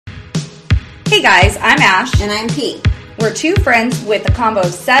Hey guys, I'm Ash. And I'm Pete. We're two friends with a combo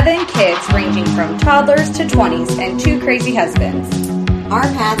of 7 kids ranging from toddlers to 20s and 2 crazy husbands. Our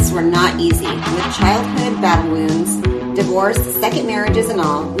paths were not easy. With childhood battle wounds, divorce, second marriages and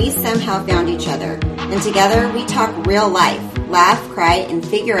all, we somehow found each other. And together we talk real life, laugh, cry, and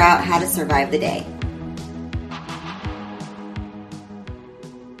figure out how to survive the day.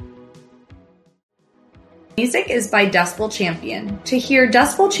 Music is by Dustbowl Champion. To hear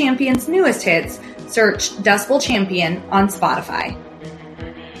Dustbowl Champion's newest hits, search Dustbowl Champion on Spotify.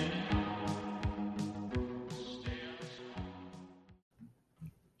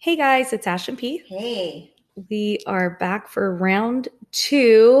 Hey guys, it's Ash and Pete. Hey. We are back for round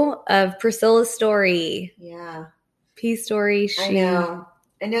 2 of Priscilla's story. Yeah. P's story. I know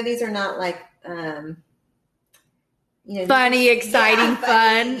these are not like, funny, exciting,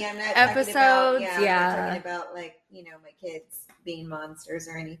 fun episodes. episodes. I'm not talking about like, my kids being monsters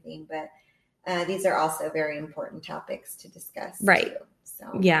or anything, but these are also very important topics to discuss. Right. Too,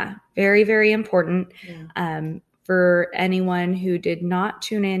 so. Yeah. Very, very important. Yeah. For anyone who did not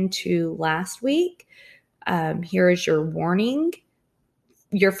tune in to last week, here is your warning.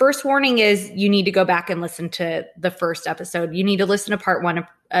 Your first warning is you need to go back and listen to the first episode. You need to listen to part 1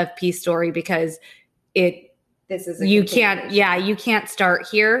 of P's story because you can't start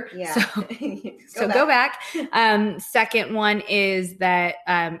here. Yeah. So go back. Second one is that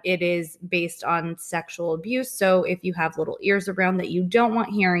it is based on sexual abuse. So if you have little ears around that you don't want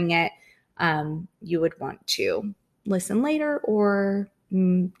hearing it, you would want to listen later or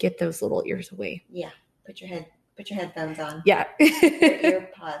get those little ears away. Yeah. Put your headphones on. Yeah. Your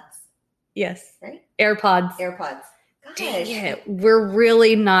earpods. Yes. Right? AirPods. Gosh. Dang it. We're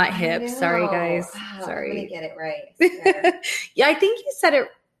really not hip. Sorry, guys. Sorry. I'm going to get it right. Yeah, I think you said it.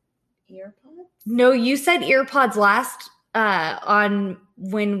 Earpods? No, you said earpods last on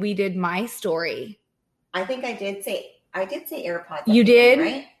when we did my story. I think I did say AirPods. You did?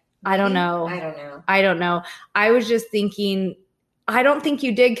 Right? I don't know. I don't know. I was just thinking, I don't think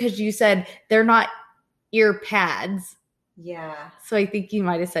you did because you said they're not ear pads. Yeah. So I think you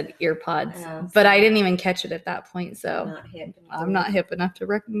might have said earpods, but I didn't even catch it at that point. So I'm not hip enough to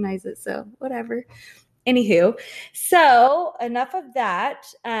recognize it. So whatever. Anywho, so enough of that.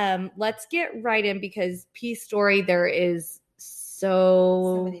 Let's get right in because P's story, there is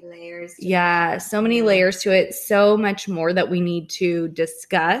so many layers. So many layers to it. So much more that we need to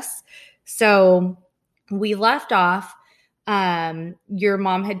discuss. So we left off. Your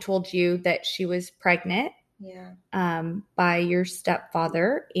mom had told you that she was pregnant. Yeah. By your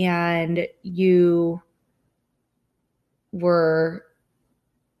stepfather, and you were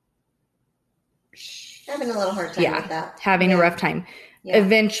having a little hard time with that. Having a rough time. Yeah.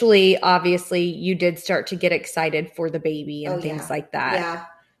 Eventually, obviously, you did start to get excited for the baby and things like that. Yeah.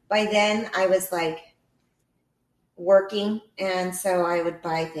 By then, I was like working, and so I would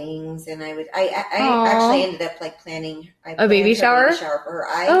buy things, and I actually ended up like planning a baby shower for her.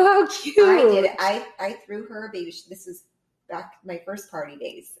 How cute! I did. I threw her a baby. This is back my first party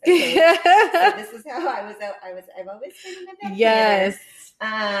days. Okay? So this is how I've always been in the Yes.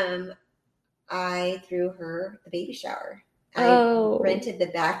 I threw her the baby shower. I rented the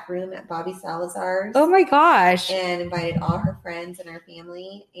back room at Bobby Salazar's. Oh my gosh! And invited all her friends and her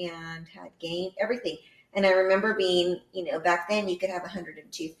family, and had game everything. And I remember being, back then you could have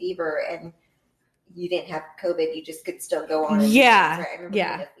 102 fever and you didn't have COVID. You just could still go on. Yeah. Right? I remember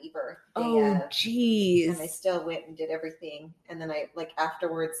having a fever. Jeez. And I still went and did everything. And then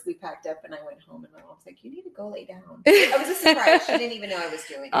afterwards we packed up and I went home and my mom was like, you need to go lay down. I was just surprised. She didn't even know I was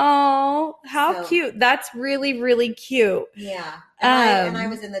doing it. Oh, how cute. That's really, really cute. Yeah. And I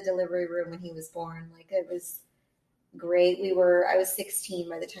was in the delivery room when he was born. It was great. I was 16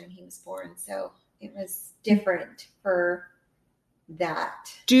 by the time he was born. So it was different for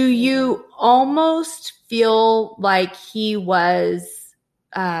that. Do you almost feel like he was,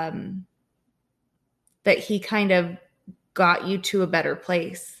 that he kind of got you to a better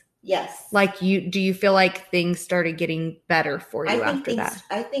place? Yes. Do you feel like things started getting better for you after that?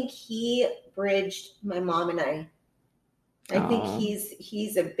 I think he bridged my mom and I. I think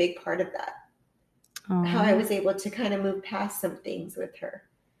he's a big part of that. How I was able to kind of move past some things with her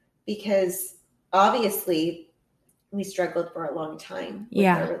because obviously we struggled for a long time with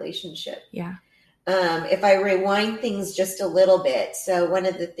our relationship. Yeah. If I rewind things just a little bit. So one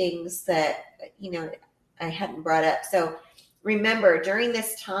of the things that, I hadn't brought up. So remember during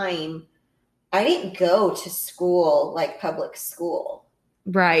this time, I didn't go to school, like public school.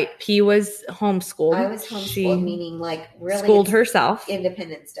 Right. P was homeschooled. I was homeschooled, meaning really schooled herself.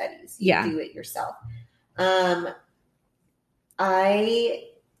 Independent studies. You do it yourself. I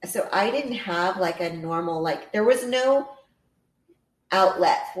So I didn't have like a normal, like, there was no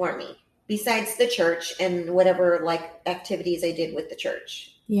outlet for me besides the church and whatever like activities I did with the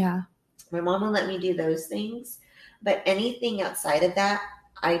church. Yeah. My mom would let me do those things, but anything outside of that,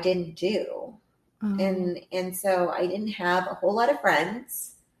 I didn't do. Oh. And so I didn't have a whole lot of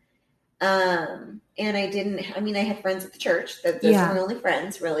friends. And I didn't, I mean, I had friends at the church. Those were my only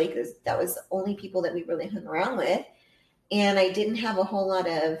friends, really, because that was the only people that we really hung around with. And I didn't have a whole lot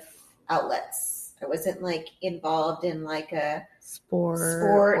of outlets. I wasn't like involved in like a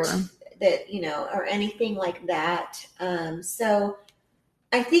sport that, you know, or anything like that. So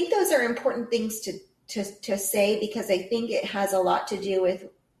I think those are important things to say, because I think it has a lot to do with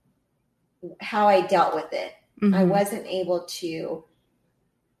how I dealt with it. Mm-hmm. I wasn't able to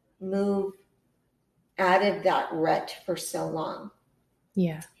move out of that rut for so long.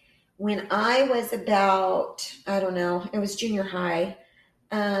 Yeah. When I was about, I don't know, it was junior high.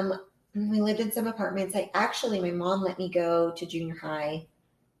 We lived in some apartments. My mom let me go to junior high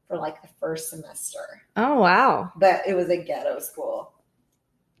for like the first semester. Oh, wow. But it was a ghetto school.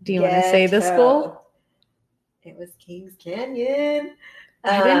 Do you want to say the school? It was Kings Canyon.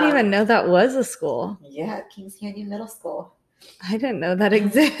 I didn't even know that was a school. Yeah, Kings Canyon Middle School. I didn't know that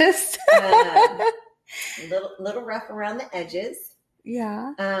exists. Little rough around the edges.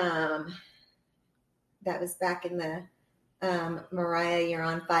 Yeah. That was back in the Mariah, You're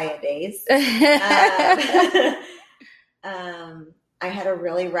on Fire days. I had a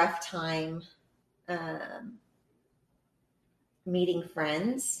really rough time meeting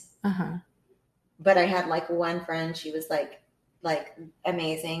friends. Uh-huh. But I had like one friend, she was like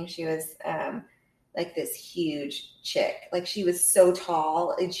amazing. She was like this huge chick. Like, she was so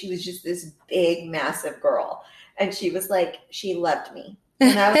tall, and she was just this big, massive girl. And she was like, she loved me.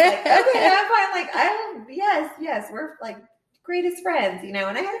 And I was like, okay, I'm fine. Like, yes, we're like greatest friends, you know.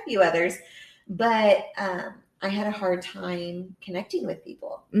 And I had a few others, but I had a hard time connecting with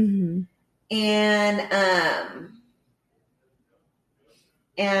people. Mm-hmm. And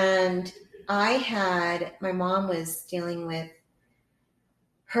my mom was dealing with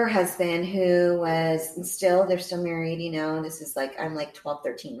her husband, who was they're still married, you know. This is like, I'm like 12,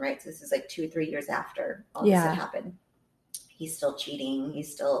 13, right? So this is like 2 or 3 years after all this had happened. He's still cheating. He's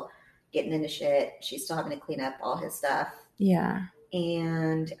still getting into shit. She's still having to clean up all his stuff. Yeah.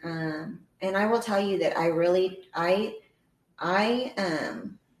 And I will tell you that I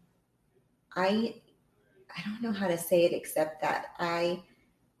don't know how to say it, except that I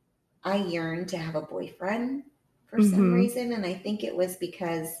yearned to have a boyfriend for some reason. And I think it was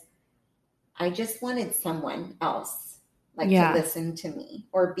because I just wanted someone else, like, to listen to me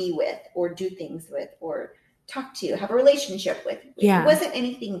or be with or do things with or talk to, have a relationship with. Yeah. It wasn't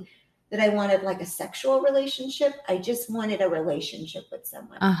anything that I wanted, like a sexual relationship. I just wanted a relationship with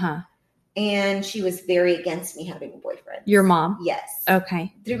someone. Uh-huh. And she was very against me having a boyfriend. Your mom? Yes.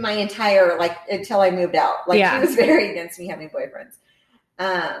 Okay. Through my entire, like, until I moved out. Like, she was very against me having boyfriends.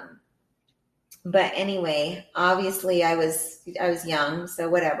 But anyway, obviously I was young, so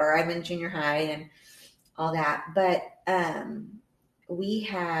whatever. I'm in junior high and all that. But we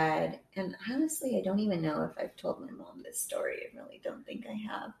had, and honestly, I don't even know if I've told my mom this story. I really don't think I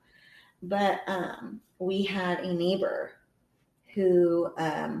have. But we had a neighbor who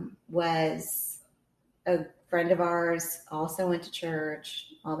was a friend of ours, also went to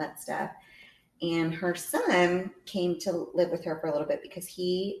church, all that stuff. And her son came to live with her for a little bit because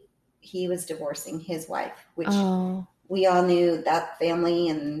he was divorcing his wife, which we all knew that family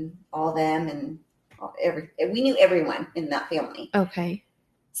and all them, and we knew everyone in that family. Okay.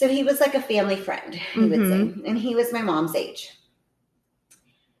 So he was like a family friend, he would say. And he was my mom's age.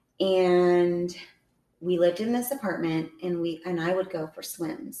 And we lived in this apartment, and I would go for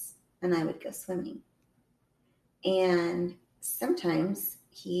swims, and I would go swimming. And sometimes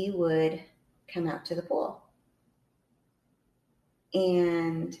he would come out to the pool.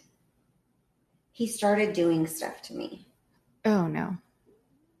 And he started doing stuff to me. Oh, no.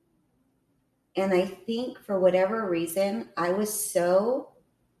 And I think for whatever reason, I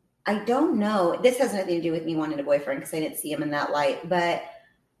don't know. This has nothing to do with me wanting a boyfriend, because I didn't see him in that light. But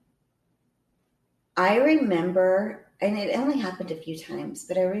I remember, and it only happened a few times,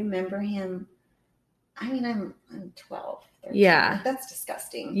 but I remember him. I mean, I'm 12. 13. Yeah. Like, that's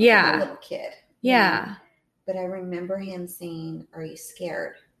disgusting. Yeah. I'm a little kid. Yeah. You know? But I remember him saying, "Are you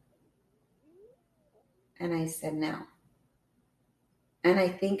scared?" And I said, "No." And I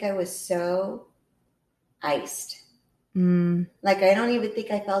think I was so iced. Like, I don't even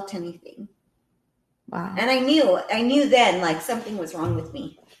think I felt anything. Wow. And I knew then, like, something was wrong with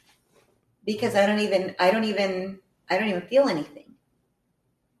me, because I don't even feel anything.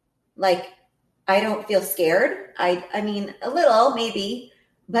 Like, I don't feel scared. I mean, a little maybe,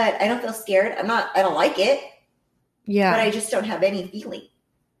 but I don't feel scared. I don't like it. Yeah. But I just don't have any feeling.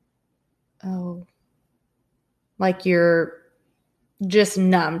 Oh. Like you're just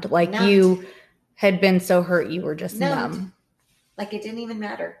numbed. Like you had been so hurt you were just numb. Like it didn't even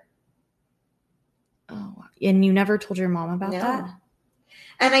matter. Oh. And you never told your mom about that?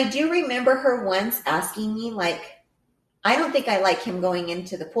 And I do remember her once asking me, like, I don't think I like him going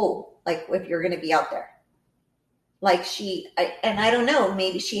into the pool, like if you're going to be out there. Like and I don't know,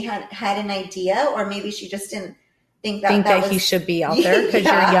 maybe she had an idea, or maybe she just didn't think that he should be out there because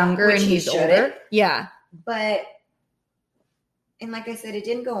you're younger and he's older. Yeah. But, and like I said, it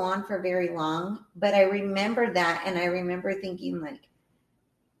didn't go on for very long, but I remember that. And I remember thinking, like,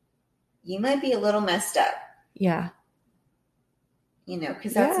 you might be a little messed up. Yeah. You know,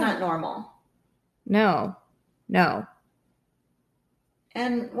 because that's not normal. No.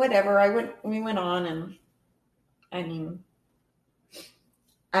 And whatever, we went on, and I mean,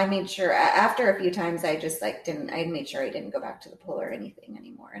 I made sure after a few times I just like I made sure I didn't go back to the pool or anything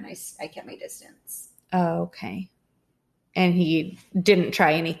anymore. And I kept my distance. Oh, okay. And he didn't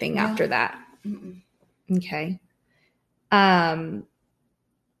try anything after that. Mm-mm. Okay.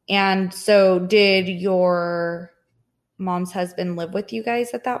 And so did your mom's husband live with you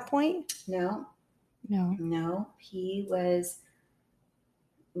guys at that point? No. He was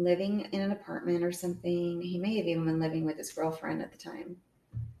living in an apartment or something. He may have even been living with his girlfriend at the time.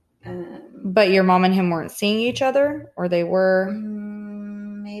 But your mom and him weren't seeing each other, or they were?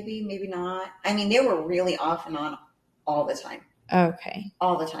 Maybe not. I mean, they were really off and on all the time. Okay.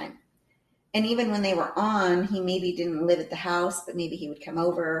 All the time. And even when they were on, he maybe didn't live at the house, but maybe he would come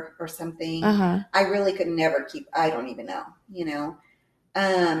over or something. I really could never I don't even know, you know.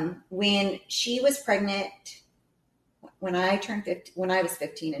 When she was pregnant, when I was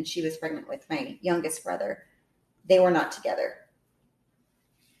 15 and she was pregnant with my youngest brother, they were not together.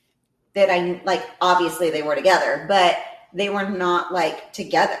 That obviously they were together, but they were not like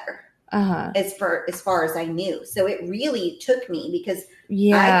together as far as I knew. So it really took me, because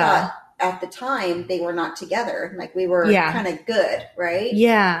I thought at the time they were not together. Like we were kind of good, right?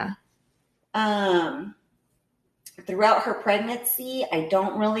 Yeah. Throughout her pregnancy, I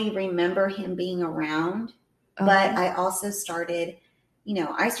don't really remember him being around, but I also started,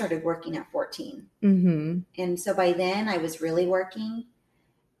 I started working at 14. Mm-hmm. And so by then I was really working.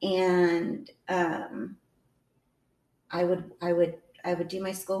 And I would do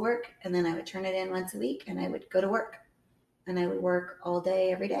my schoolwork, and then I would turn it in once a week, and I would go to work, and I would work all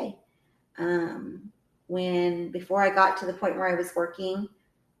day, every day. Before I got to the point where I was working,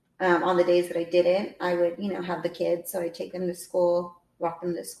 on the days that I didn't, I would, have the kids. So I'd take them to school, walk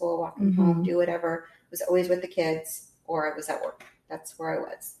them to school, walk them home, do whatever. I was always with the kids, or I was at work. That's where I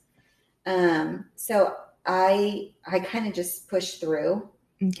was. So I kind of just pushed through.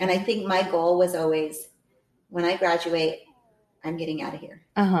 Okay. And I think my goal was always, when I graduate, I'm getting out of here.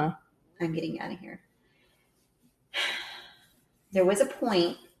 I'm getting out of here. There was a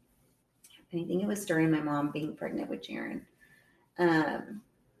point, I think it was during my mom being pregnant with Jaron.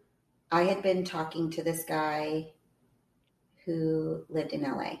 I had been talking to this guy who lived in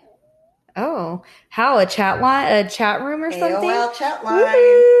LA. Oh, how? A chat room or something? AOL chat line.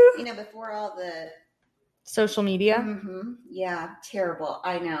 Woo-hoo! Before all the social media. Mm-hmm. Yeah, terrible.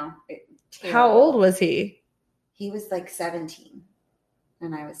 I know. Terrible. How old was he? He was like 17,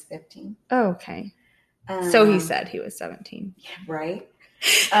 and I was 15. Oh, okay. So he said he was 17. Yeah, right.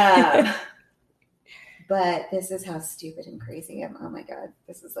 But this is how stupid and crazy I am. Oh my God,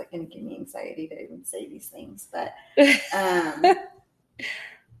 this is like going to give me anxiety to even say these things. But I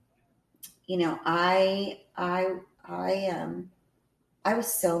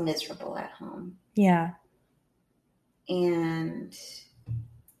was so miserable at home. Yeah. And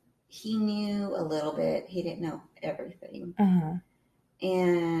he knew a little bit. He didn't know everything.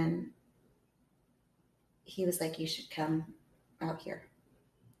 And he was like, you should come out here.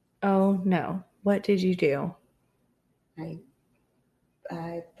 Oh, no. What did you do? I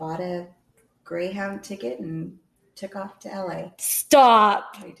bought a Greyhound ticket and took off to LA.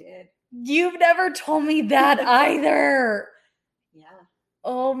 Stop. I did. You've never told me that either. Yeah.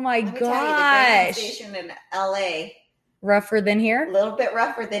 Oh my gosh. Tell you, the Greyhound station in LA. Rougher than here? A little bit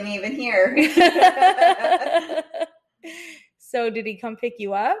rougher than even here. So did he come pick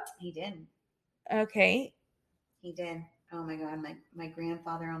you up? He did. Okay. He did. Oh my God. My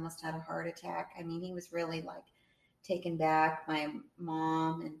grandfather almost had a heart attack. I mean, he was really like taken back. My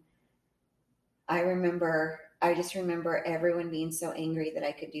mom, and I just remember everyone being so angry that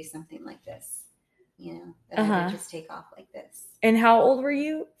I could do something like this. that I would just take off like this. And how old were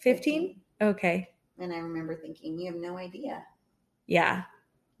you? 15? Okay. And I remember thinking, you have no idea. Yeah.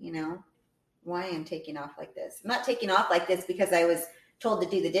 Why I'm taking off like this. I'm not taking off like this because I was told to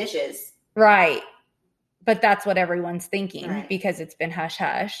do the dishes. Right. But that's what everyone's thinking because it's been hush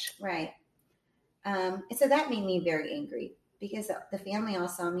hush. Right. And so that made me very angry because the family all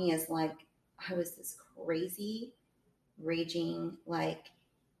saw me as like I was this crazy, raging, like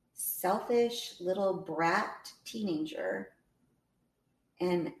selfish little brat teenager.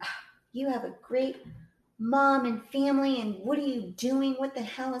 And you have a great mom and family, and what are you doing? What the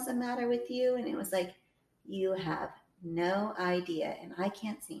hell is the matter with you? And it was like, you have no idea, and I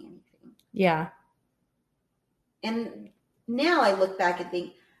can't say anything. Yeah. And now I look back and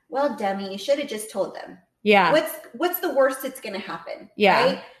think, well, dummy, you should have just told them. Yeah. What's the worst that's going to happen? Yeah.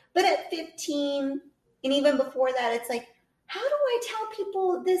 Right? But at 15, and even before that, it's like, how do I tell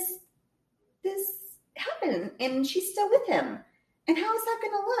people this happened and she's still with him? And how is that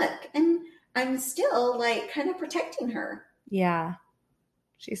going to look? And I'm still like kind of protecting her. Yeah.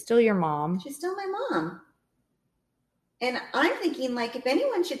 She's still your mom. She's still my mom. And I'm thinking like, if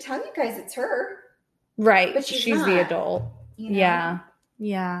anyone should tell you guys, it's her. Right. But she's not, the adult. Yeah.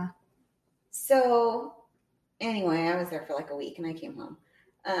 Yeah. So anyway, I was there for like a week and I came home.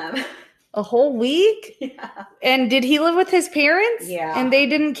 A whole week? Yeah. And did he live with his parents? Yeah. And they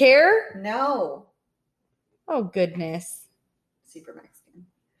didn't care? No. Oh, goodness. Super Mexican.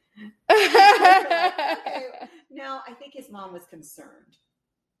 Okay. No, I think his mom was concerned.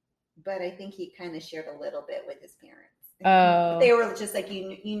 But I think he kind of shared a little bit with his parents. Oh. They were just like,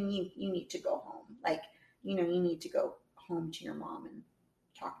 you need to go home. Like, you need to go home to your mom and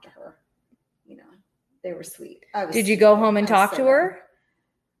talk to her. They were sweet. Did you go home and talk to her?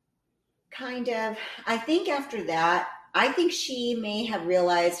 Kind of. I think after that, I think she may have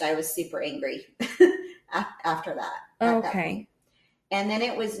realized I was super angry after that. Okay. And then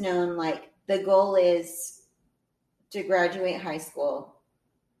it was known like the goal is to graduate high school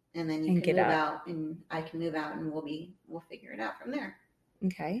and then you can move out and I can move out and we'll figure it out from there.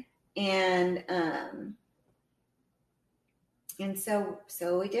 Okay. And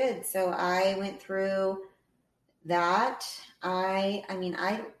so we did. So I went through that. I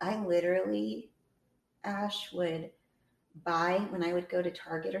literally, Ash, would buy when I would go to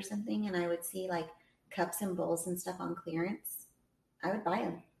Target or something and I would see like cups and bowls and stuff on clearance. I would buy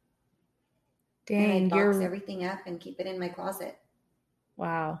them. Dang, and I'd box everything up and keep it in my closet.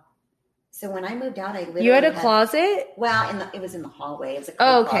 Wow. So when I moved out, I literally You had a closet? Well, it was in the hallway. It was a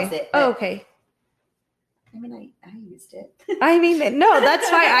closet. Okay. I mean, I used it. I mean, no, that's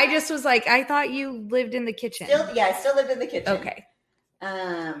fine. I just was like, I thought you lived in the kitchen. I still lived in the kitchen. Okay.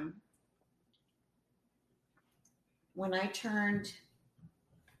 When I turned,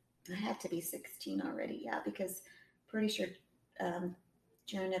 I had to be 16 already. Yeah, because pretty sure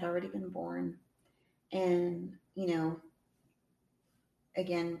Jen had already been born. And,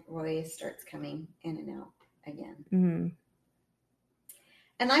 again, Roy starts coming in and out again. Mm-hmm.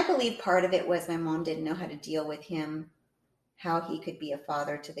 And I believe part of it was my mom didn't know how to deal with him, how he could be a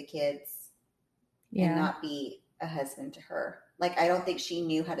father to the kids and not be a husband to her. Like, I don't think she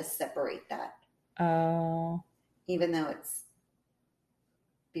knew how to separate that. Oh. Even though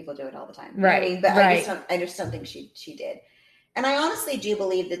people do it all the time. Right. You know what I mean? But I just don't think she did. And I honestly do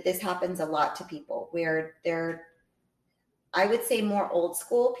believe that this happens a lot to people where they're, I would say more old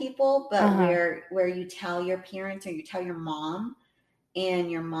school people, but where you tell your parents or you tell your mom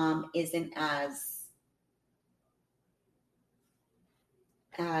and your mom isn't as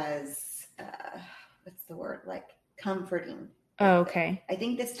what's the word? Like comforting. Oh, okay. I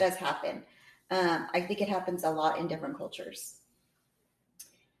think this does happen. I think it happens a lot in different cultures.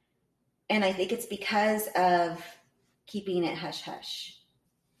 And I think it's because of keeping it hush hush.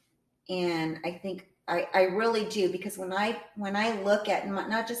 And I think I really do, because when I look at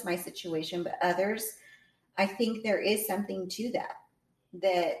not just my situation, but others, I think there is something to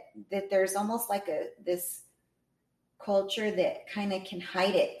that there's almost like this culture that kind of can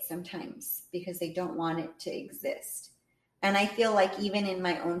hide it sometimes because they don't want it to exist. And I feel like even in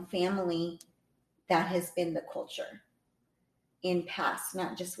my own family, that has been the culture in past,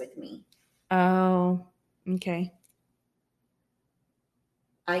 not just with me. Oh, okay.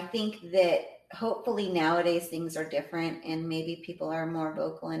 I think that hopefully nowadays things are different and maybe people are more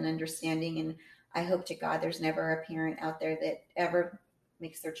vocal and understanding. And I hope to God there's never a parent out there that ever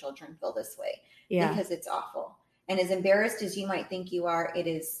makes their children feel this way. Yeah. Because it's awful. And as embarrassed as you might think you are, it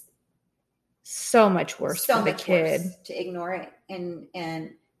is so much worse for the kid to ignore it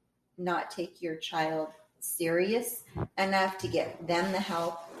and not take your child serious enough to get them the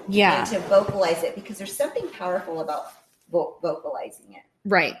help Yeah. And to vocalize it, because there's something powerful about vocalizing it.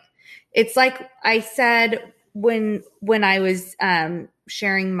 Right. It's like I said when I was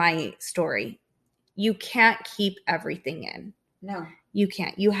sharing my story, you can't keep everything in. No. You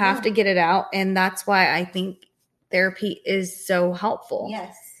can't. You have to get it out. And that's why I think therapy is so helpful.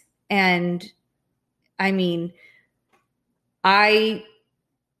 Yes. And I mean, I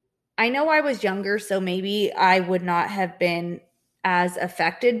know I was younger, so maybe I would not have been as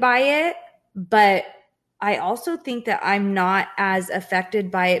affected by it, but I also think that I'm not as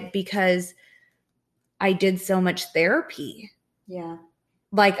affected by it because I did so much therapy. Yeah.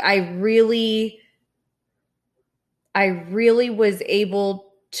 Like I really was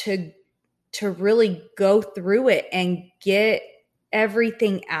able to really go through it and get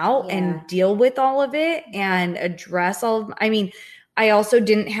everything out and deal with all of it and address all of, I mean, I also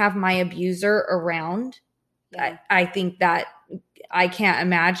didn't have my abuser around. Yeah. I think that I can't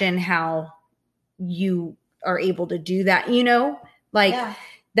imagine how you are able to do that, you know? Like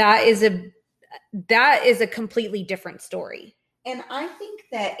that is a completely different story. And I think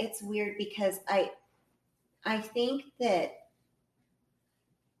that it's weird because I think that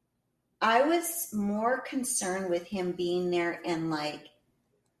I was more concerned with him being there and like,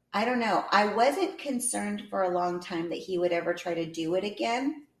 I don't know. I wasn't concerned for a long time that he would ever try to do it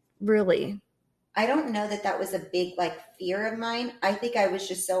again. Really? I don't know that was a big like fear of mine. I think I was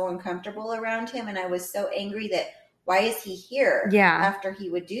just so uncomfortable around him, and I was so angry that why is he here after he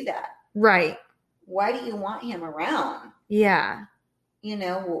would do that? Right. Why do you want him around? Yeah. You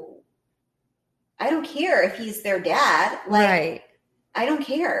know, I don't care if he's their dad. Like, I don't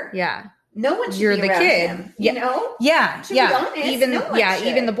care. Yeah. No one should be around him, you know? Yeah. To be honest, even no one should.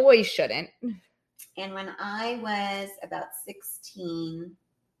 Even the boys shouldn't. And when I was about 16,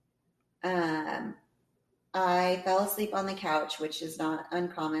 I fell asleep on the couch, which is not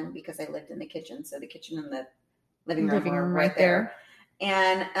uncommon because I lived in the kitchen. So the kitchen and the living room were right there.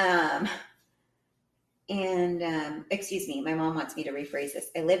 And excuse me, my mom wants me to rephrase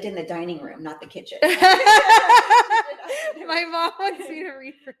this. I lived in the dining room, not the kitchen. My mom wants me to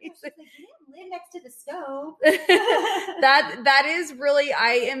rephrase it. Like, you didn't live next to the stove. that is really,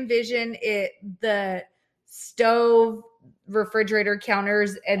 I envision it, the stove, refrigerator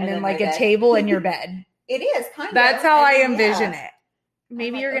counters, and then like a table in your bed. It is kind of. That's how I envision it.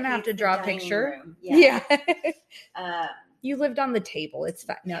 Maybe you're going to have to draw a picture. Yeah. You lived on the table. It's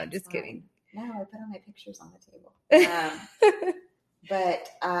fine. No, just kidding. No, I put all my pictures on the table. But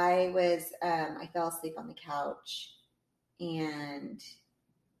I fell asleep on the couch, and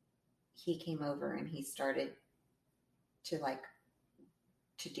he came over and he started to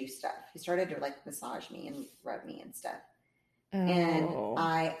do stuff. He started to like massage me and rub me and stuff. Oh. And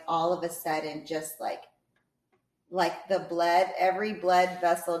I all of a sudden just like the blood, every blood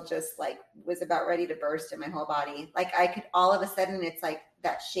vessel just like was about ready to burst in my whole body. Like I could all of a sudden, it's like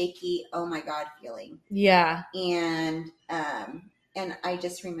that shaky, oh my God feeling. Yeah. And I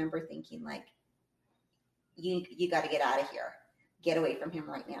just remember thinking like, you got to get out of here. Get away from him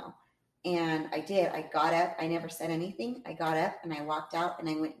right now. And I did. I got up. I never said anything. I got up and I walked out and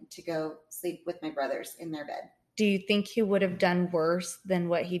I went to go sleep with my brothers in their bed. Do you think he would have done worse than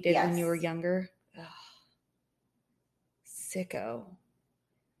what he did when you were younger? Ugh. Sicko.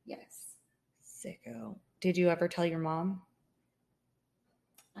 Yes. Sicko. Did you ever tell your mom?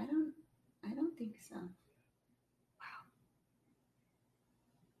 I don't think so. Wow.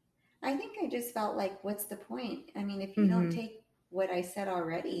 I think I just felt like, what's the point? I mean, if you don't take what I said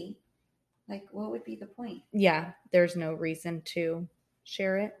already, like, what would be the point? Yeah, there's no reason to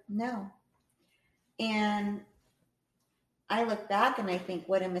share it. No. And I look back and I think,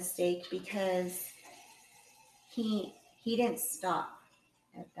 what a mistake, because he didn't stop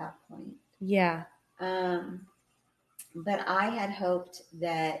at that point. Yeah. But I had hoped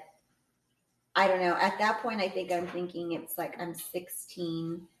that, I don't know, at that point, I think I'm thinking it's like I'm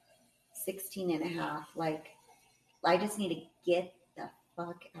 16 and a half. Like, I just need to get the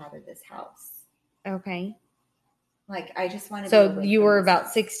fuck out of this house. Okay. Like, I just want to. So you were about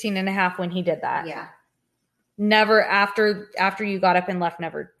 16 and a half when he did that? Yeah. Never, after you got up and left,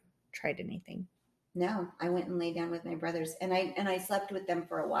 never tried anything? No, I went and lay down with my brothers, and I slept with them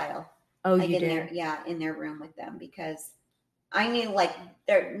for a while. Oh, you did? In their room with them, because I knew like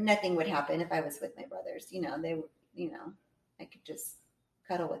nothing would happen if I was with my brothers. You know, I could just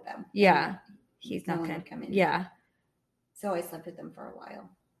cuddle with them. Yeah. He's not going to come in. Yeah. So I slept with them for a while.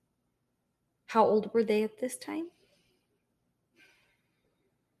 How old were they at this time?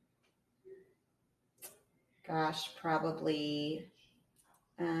 Gosh, probably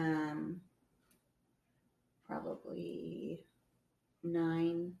 11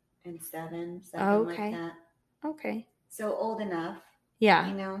 9 and 7, something like that. Okay. So old enough. Yeah.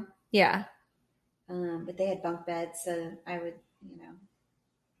 You know? Yeah. But they had bunk beds, so I would,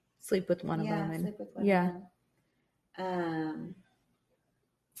 sleep with one of them. Yeah, sleep with one of them.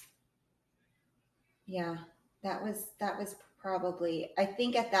 Yeah, that was probably, I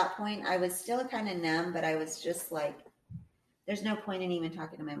think at that point I was still kind of numb, but I was just like, there's no point in even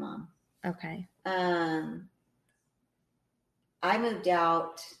talking to my mom. Okay. I moved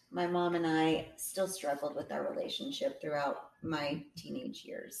out. My mom and I still struggled with our relationship throughout my teenage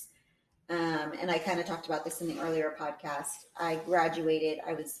years. And I kind of talked about this in the earlier podcast. I graduated.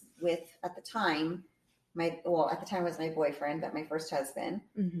 I was with, at the time, at the time was my boyfriend, but my first husband.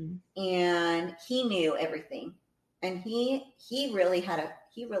 Mm-hmm. And he knew everything. And he really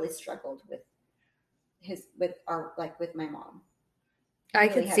struggled with my mom. I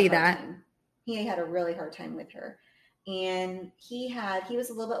could see that. He had a really hard time with her. And he was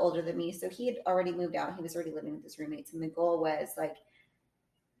a little bit older than me. So he had already moved out. He was already living with his roommates. And the goal was like,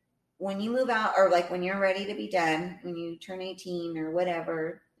 when you move out, or like when you're ready to be done, when you turn 18 or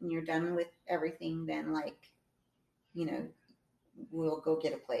whatever, and you're done with everything, then we'll go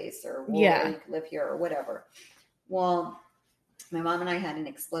get a place, or we'll live here or whatever. Well, my mom and I had an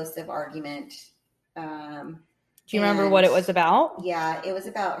explosive argument. Do you remember what it was about? Yeah, it was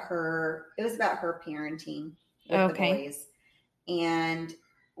about her. It was about her parenting with the boys. And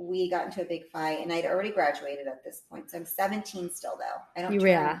we got into a big fight, and I'd already graduated at this point. So I'm 17 still, though. I don't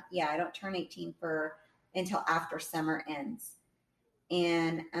turn 18 until after summer ends.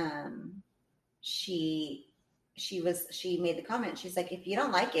 And she made the comment. She's like, if you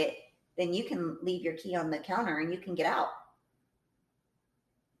don't like it, then you can leave your key on the counter and you can get out.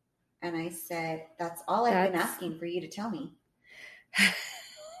 And I said, that's all I've been asking for you to tell me.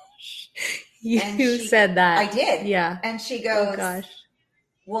 You said that. I did. Yeah. And she goes, oh, gosh.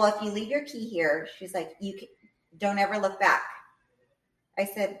 Well, if you leave your key here, she's like, don't ever look back. I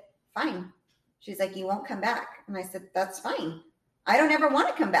said, fine. She's like, you won't come back. And I said, that's fine. I don't ever want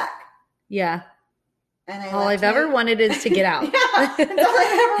to come back. Yeah. And all I've ever wanted is to get out. Yeah, that's all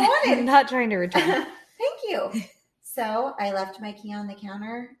I've ever wanted. I'm not trying to return. Thank you. So I left my key on the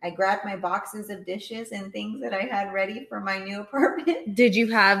counter. I grabbed my boxes of dishes and things that I had ready for my new apartment. Did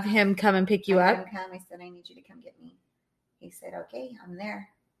you have him come and pick you up? I had him come. I said, I need you to come get me. He said, okay, I'm there.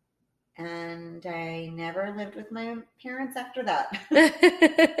 And I never lived with my parents after that.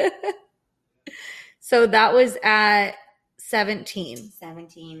 So that was at 17.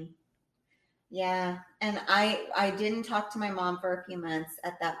 17. Yeah. And I didn't talk to my mom for a few months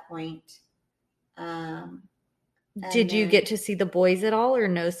at that point. Did you get to see the boys at all, or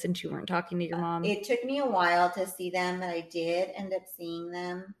no, since you weren't talking to your mom? It took me a while to see them, but I did end up seeing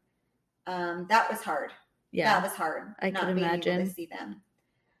them. That was hard. Yeah. That was hard. I could imagine. Able to see them.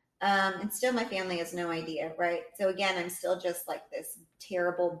 And still my family has no idea, right? So again, I'm still just like this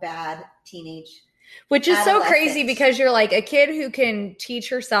terrible, bad teenage. Which is so crazy, because you're like a kid who can teach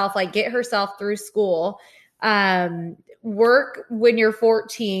herself, like get herself through school, work when you're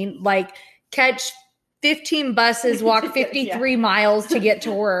 14, like catch 15 buses, walk 53 miles to get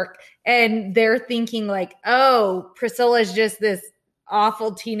to work. And they're thinking like, oh, Priscilla's just this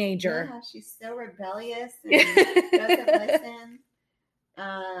awful teenager. Yeah, she's so rebellious and doesn't listen.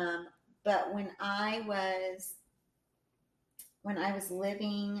 But when I was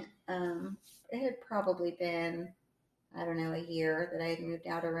living, it had probably been, I don't know, a year that I had moved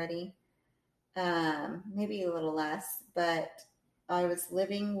out already. Maybe a little less, but I was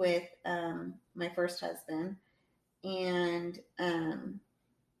living with my first husband, and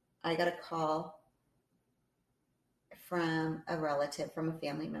I got a call from a relative, from a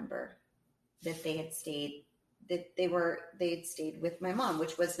family member, that they had stayed with my mom,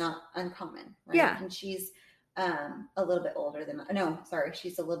 which was not uncommon, right? Yeah. And she's a little bit older than,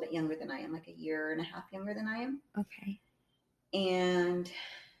 she's a little bit younger than I am, like a year and a half younger than I am. Okay. And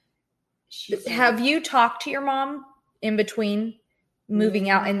she said, have you talked to your mom in between moving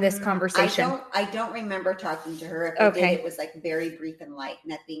out in this conversation? I don't remember talking to her. If I did, it was like very brief and light,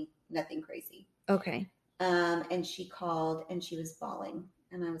 nothing crazy. Okay. And she called and she was bawling.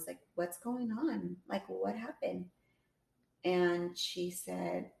 And I was like, what's going on? Like, what happened? And she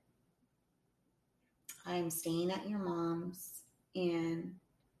said, I'm staying at your mom's, and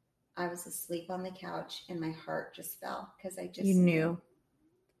I was asleep on the couch and my heart just fell, because I just knew.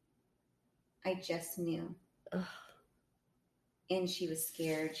 I just knew. Ugh. And she was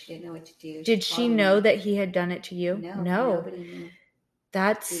scared. She didn't know what to do. Did she know that he had done it to you? No. Nobody knew.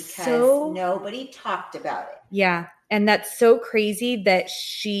 That's because nobody talked about it. Yeah. And that's so crazy that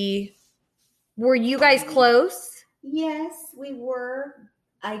were you guys close? Yes, we were.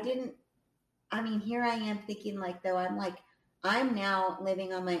 Here I am thinking like, though, I'm now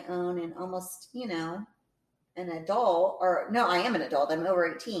living on my own and almost, an adult, or no, I am an adult. I'm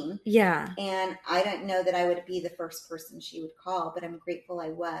over 18. Yeah. And I don't know that I would be the first person she would call, but I'm grateful I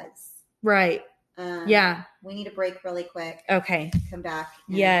was. Right. Yeah. We need a break really quick. Okay. Come back.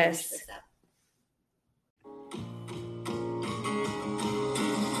 And yes. Finish this up.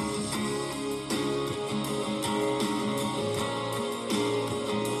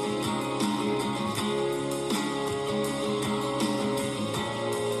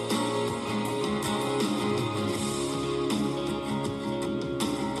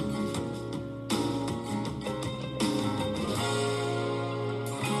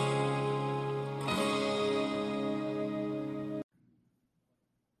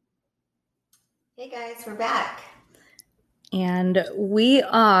 Hey guys, we're back. And we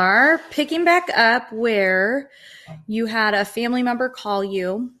are picking back up where you had a family member call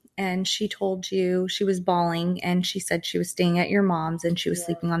you and she told you she was bawling and she said she was staying at your mom's and she was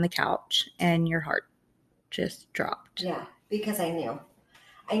sleeping on the couch and your heart just dropped. Yeah, because I knew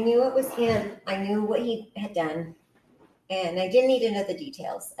it was him. I knew what he had done and I didn't need to know the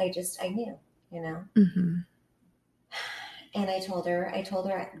details. I knew, Mm-hmm. And I told her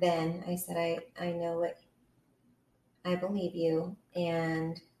then, I said, I know what, I believe you,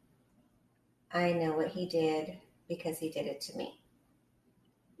 and I know what he did because he did it to me.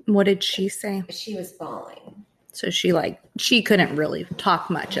 What did she say? She was bawling. So she couldn't really talk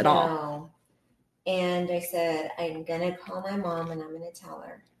much at all. No. And I said, I'm going to call my mom and I'm going to tell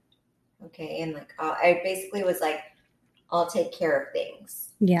her. Okay. And I basically was like, I'll take care of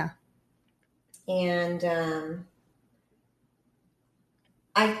things. Yeah. And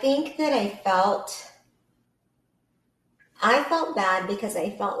I think that I felt bad because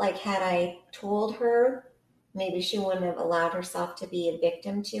I felt like had I told her, maybe she wouldn't have allowed herself to be a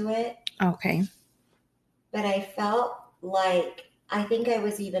victim to it. Okay. But I felt like, I think I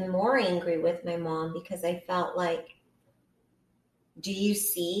was even more angry with my mom because I felt like, do you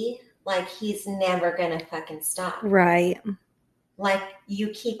see? Like, he's never going to fucking stop. Right. Like,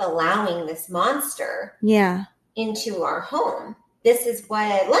 you keep allowing this monster into our home. This is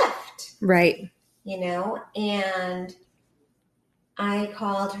why I left. Right. And I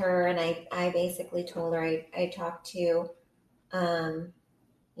called her and I basically told her I talked to, my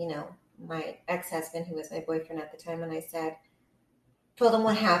ex-husband who was my boyfriend at the time. And I told him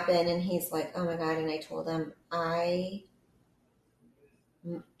what happened. And he's like, oh my God. And I told him,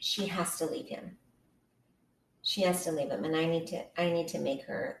 she has to leave him. She has to leave him. And I need to make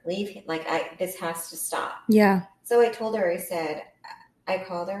her leave him. This has to stop. Yeah. So I told her, I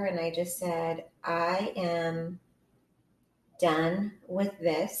called her and I just said, I am done with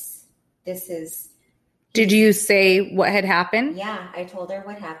this. Did you say what had happened? Yeah, I told her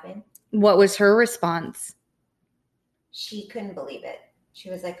what happened. What was her response? She couldn't believe it. She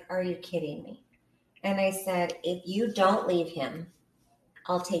was like, are you kidding me? And I said, if you don't leave him,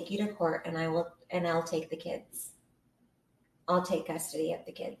 I'll take you to court and I'll take the kids. I'll take custody of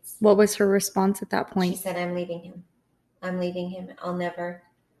the kids. What was her response at that point? She said, I'm leaving him. I'll never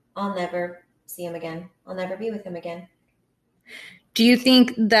see him again. I'll never be with him again. Do you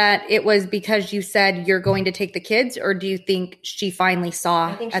think that it was because you said you're going to take the kids, or do you think she finally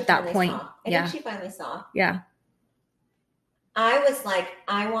saw at that point? I think she finally saw. Yeah. I was like,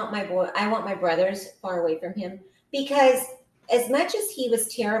 I want my brothers far away from him, because as much as he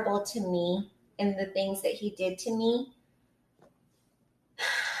was terrible to me and the things that he did to me,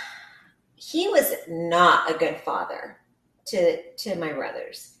 he was not a good father to my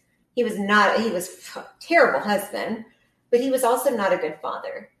brothers. He was a terrible husband, but he was also not a good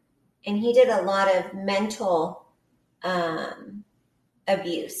father. And he did a lot of mental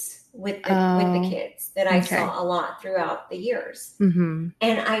abuse with the kids that I saw a lot throughout the years. Mm-hmm.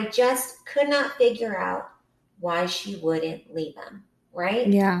 And I just could not figure out why she wouldn't leave him, right?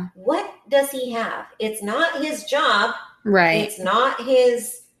 Yeah. What does he have? It's not his job. Right. It's not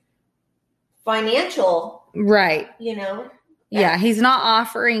his financial. Right. Yeah, he's not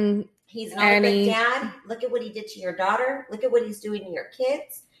offering. He's not a good dad. Look at what he did to your daughter. Look at what he's doing to your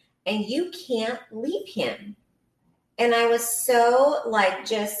kids. And you can't leave him. And I was so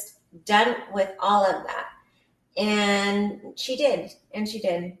just done with all of that. And she did.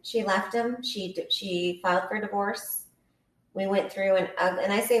 She left him. She filed for divorce. We went through and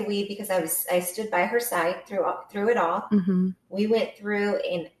I say we because I stood by her side through it all. Mm-hmm. We went through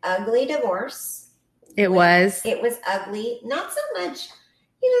an ugly divorce. It was ugly. Not so much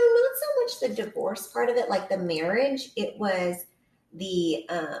the divorce part of it, like the marriage. It was the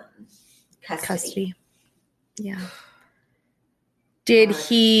custody. Yeah. Did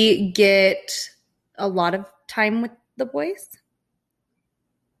he get a lot of time with the boys?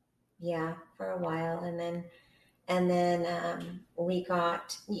 Yeah, for a while. And then we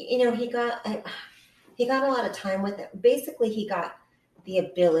got, he got a lot of time with it. Basically, he got the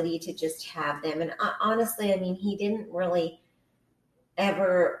ability to just have them. And honestly, I mean, he didn't really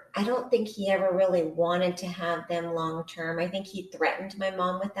I don't think he ever really wanted to have them long term. I think he threatened my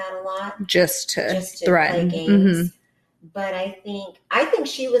mom with that a lot. Just to play threaten. games. Mm-hmm. But I think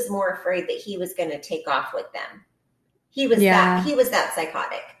she was more afraid that he was going to take off with them. He was that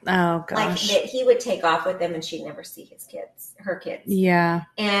psychotic. Oh gosh. Like that he would take off with them and she'd never see her kids. Yeah.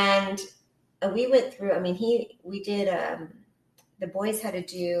 And we went through, I mean, we did, the boys had to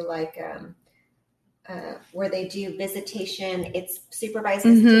do like, where they do visitation. It's supervised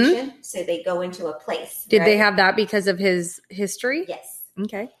visitation. Mm-hmm. So they go into a place. Did they have that because of his history? Yes.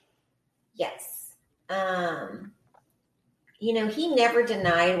 Okay. Yes. He never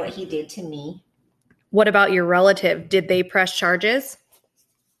denied what he did to me. What about your relative? Did they press charges?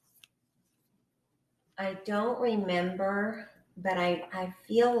 I don't remember, but I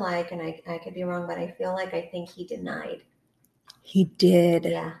feel like, and I could be wrong, but I think he denied. He did.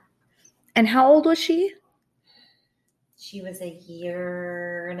 Yeah. And how old was she? She was a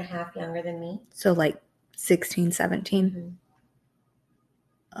year and a half younger than me. So like 16, 17. Mm-hmm.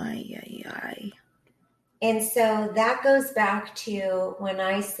 Ay. And so that goes back to when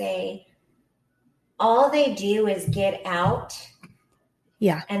I say all they do is get out.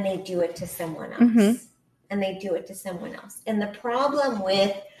 Yeah. And they do it to someone else. Mm-hmm. And they do it to someone else. And the problem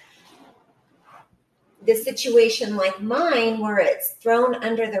with the situation like mine, where it's thrown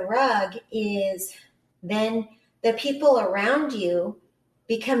under the rug, is then the people around you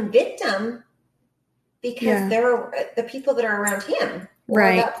become victim because they're the people that are around him or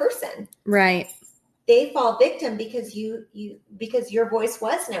that person. Right. They fall victim because because your voice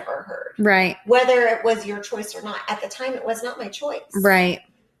was never heard. Right. Whether it was your choice or not. At the time, it was not my choice. Right.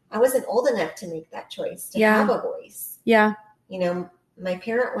 I wasn't old enough to make that choice, to have a voice. Yeah. My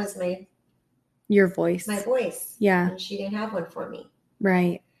parent was your voice. My voice. Yeah. And she didn't have one for me.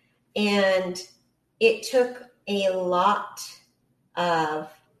 Right. And it took a lot of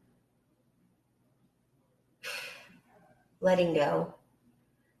letting go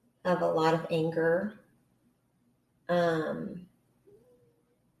of a lot of anger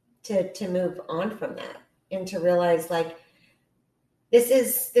to move on from that and to realize like this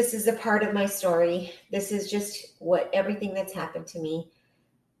is a part of my story. This is just everything that's happened to me.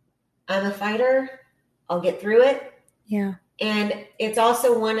 I'm a fighter. I'll get through it. Yeah. And it's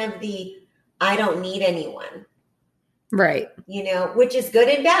also one of the I don't need anyone. Right. Which is good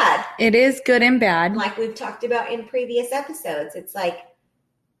and bad. It is good and bad. Like we've talked about in previous episodes. It's like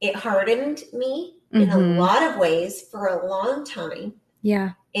it hardened me in a lot of ways for a long time.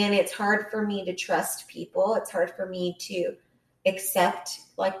 Yeah. And it's hard for me to trust people. It's hard for me to accept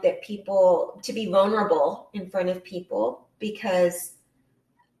like that people, to be vulnerable in front of people because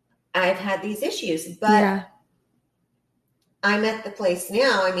I've had these issues. But I'm at the place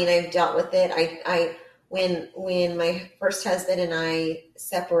now. I mean, I've dealt with it. When my first husband and I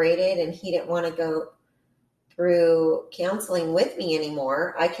separated and he didn't want to go through counseling with me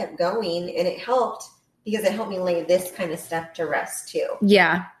anymore, I kept going and it helped because it helped me lay this kind of stuff to rest too.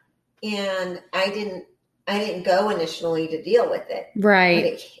 Yeah. And I didn't go initially to deal with it. Right.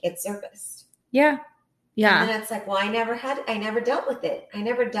 But it surfaced. Yeah. Yeah. And then it's like, well, I never dealt with it. I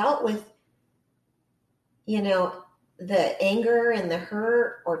never dealt with, the anger and the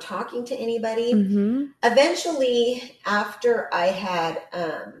hurt or talking to anybody. Mm-hmm. Eventually, after I had,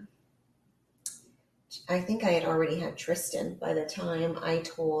 I think I had already had Tristan by the time I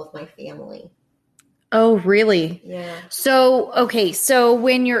told my family. Oh, really? Yeah. So, okay. So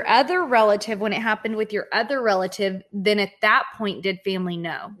when it happened with your other relative, then at that point, did family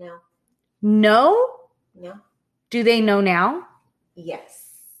know? No. No? No. Do they know now? Yes.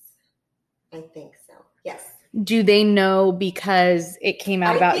 I think so. Yes. Do they know because it came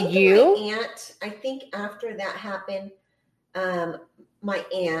out about you? I think after that happened, my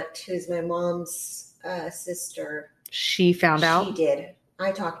aunt, who's my mom's sister. She found out? She did.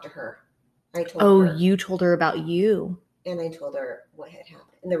 I talked to her. I told her. You told her about you. And I told her what had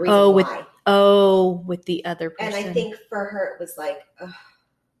happened. And the reason why. With the other person. And I think for her, it was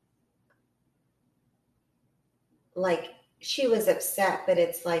like she was upset, but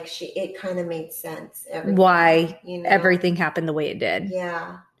it's like it kind of made sense. Why everything happened the way it did.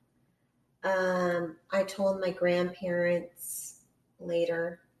 Yeah. I told my grandparents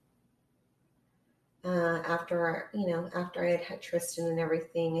later, after I had Tristan and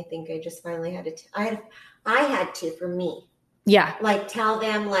everything. I think I just finally had to, I had to for me. Yeah. Like tell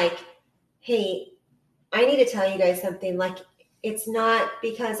them like, hey, I need to tell you guys something. Like it's not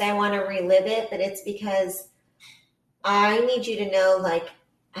because I want to relive it, but it's because I need you to know like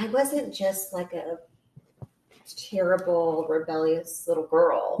I wasn't just like a terrible, rebellious little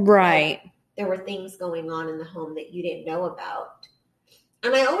girl. Right. Like, there were things going on in the home that you didn't know about.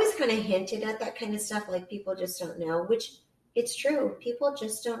 And I always kind of hinted at that kind of stuff, like people just don't know, which it's true. People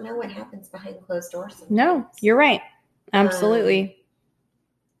just don't know what happens behind closed doors sometimes. No, you're right. Absolutely.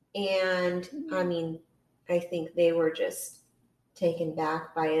 And I mean, I think they were just taken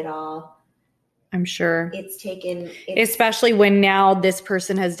back by it all. I'm sure. Especially when now this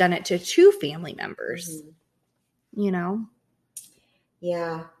person has done it to 2 family members, you know?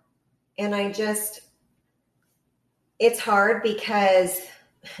 Yeah. And it's hard because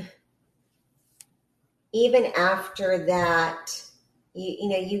even after that,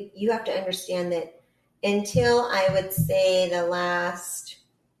 you have to understand that until I would say the last,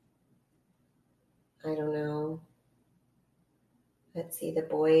 I don't know, let's see, the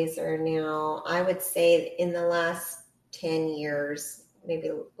boys are now, I would say in the last 10 years, maybe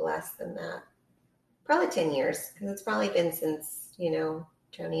less than that, probably 10 years, because it's probably been since,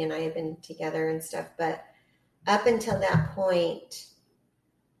 Tony and I have been together and stuff. But up until that point,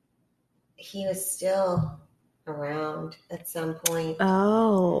 he was still around at some point.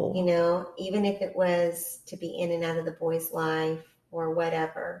 Oh. Even if it was to be in and out of the boy's life or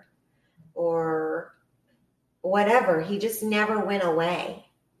whatever, he just never went away,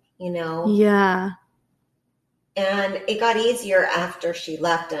 Yeah. And it got easier after she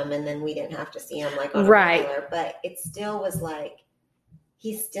left him, and then we didn't have to see him like on a regular, but it still was like,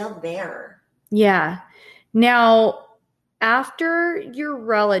 he's still there. Yeah. Now, after your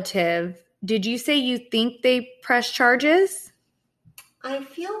relative, did you say you think they pressed charges? I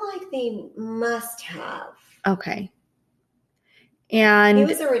feel like they must have. Okay. And he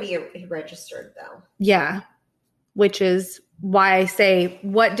was already registered though. Yeah. Which is why I say,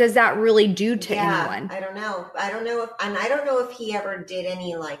 what does that really do to anyone? I don't know. I don't know if he ever did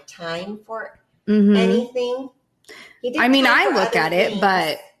any like time for anything. He did. I look at it,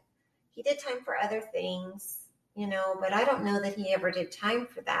 but he did time for other things, but I don't know that he ever did time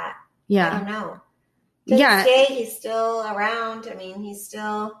for that. Yeah. I don't know. To this day, he's still around. I mean, he's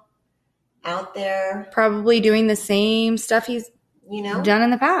still out there. Probably doing the same stuff he's done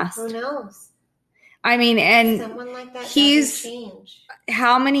in the past. Who knows? I mean, and someone like that he's change.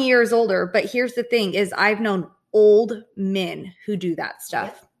 How many years older? But here's the thing is I've known old men who do that stuff.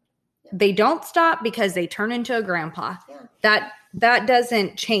 Yep. They don't stop because they turn into a grandpa. Yeah. That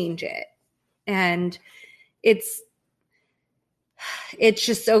doesn't change it. And it's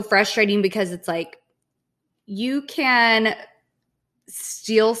just so frustrating because it's like you can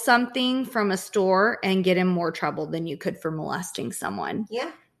steal something from a store and get in more trouble than you could for molesting someone.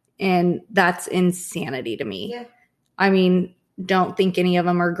 Yeah. And that's insanity to me. Yeah. I mean, don't think any of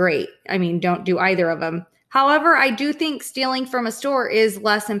them are great. I mean, don't do either of them. However, I do think stealing from a store is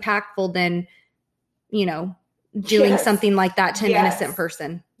less impactful than, doing something like that to an innocent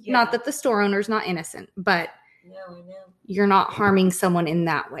person. Yeah. Not that the store owner's not innocent, but no, I know. You're not harming someone in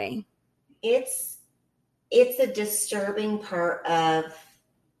that way. It's a disturbing part of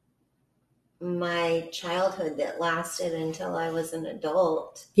my childhood that lasted until I was an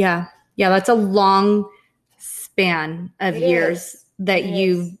adult. Yeah. Yeah. That's a long span of years that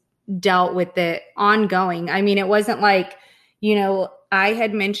you've dealt with it ongoing. I mean, it wasn't like, I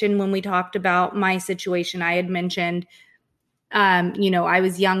had mentioned when we talked about my situation, I had mentioned, I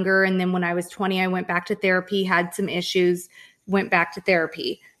was younger. And then when I was 20, I went back to therapy, had some issues, went back to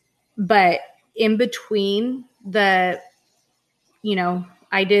therapy. But in between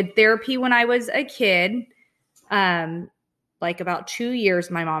I did therapy when I was a kid, like about 2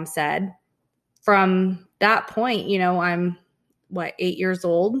 years, my mom said. From that point, I'm 8 years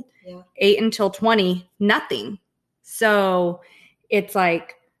old, 8 until 20, nothing. So it's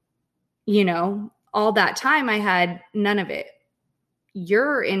like, all that time I had none of it.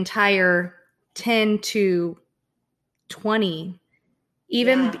 Your entire 10 to 20,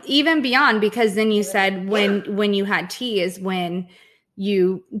 even beyond, because then you said when you had tea is when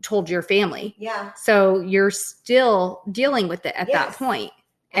you told your family. Yeah. So you're still dealing with it at that point.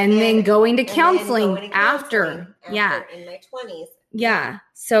 And then going to counseling after. Yeah. In my 20s. Yeah.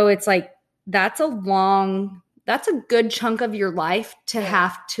 So it's like, that's a good chunk of your life to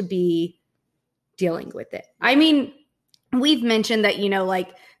have to be dealing with it. I mean, we've mentioned that, like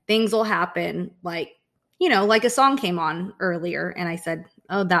things will happen, like, like a song came on earlier and I said,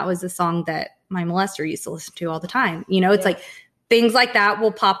 oh, that was a song that my molester used to listen to all the time. It's like things like that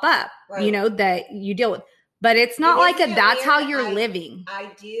will pop up, right, that you deal with. But it's not like that's how you're living. I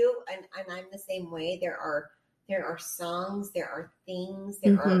do. And I'm the same way. There are songs, there are things,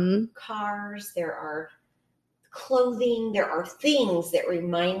 there are cars, there are clothing, there are things that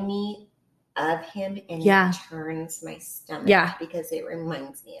remind me of him, and it turns my stomach because it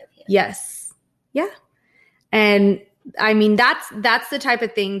reminds me of him. Yes. Yeah. And I mean, that's the type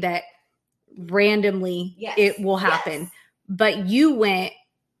of thing that randomly it will happen. Yes. But you went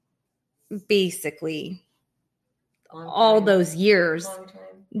basically all those years,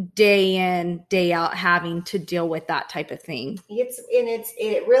 day in, day out, having to deal with that type of thing.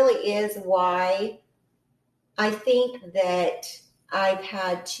 It really is why I think that I've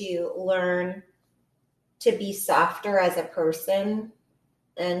had to learn to be softer as a person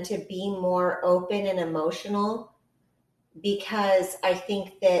and to be more open and emotional, because I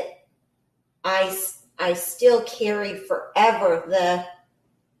think that I still carried forever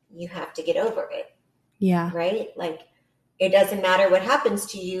you have to get over it. Yeah. Right? Like, it doesn't matter what happens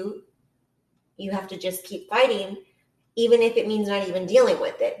to you. You have to just keep fighting, even if it means not even dealing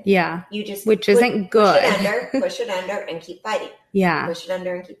with it. Yeah. You just isn't good. Push it under and keep fighting. Yeah. Push it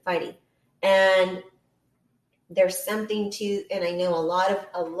under and keep fighting. And there's something to, and I know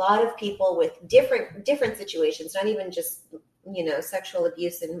a lot of people with different situations, not even just, sexual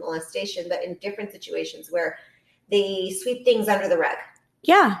abuse and molestation, but in different situations where they sweep things under the rug.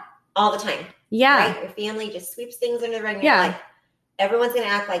 Yeah. All the time. Yeah. Right? Your family just sweeps things under the rug. And you're like, everyone's going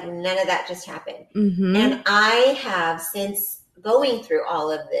to act like none of that just happened. Mm-hmm. And I have, since going through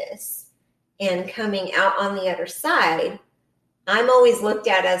all of this and coming out on the other side, I'm always looked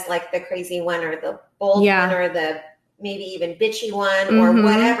at as like the crazy one, or the bold one, or the maybe even bitchy one, or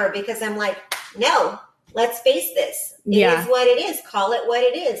whatever, because I'm like, no, let's face this. It is what it is. Call it what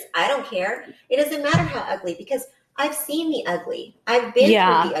it is. I don't care. It doesn't matter how ugly, because I've seen the ugly. I've been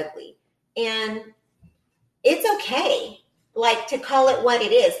through the ugly. And it's okay, like, to call it what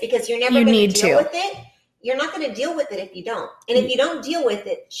it is, because you're never going to deal with it. You're not going to deal with it if you don't. And if you don't deal with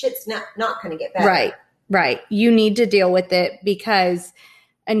it, shit's not going to get better. Right. You need to deal with it, because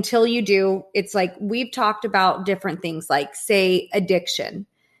until you do, it's like we've talked about different things, like, say, addiction.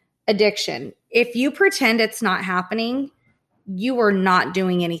 If you pretend it's not happening, you are not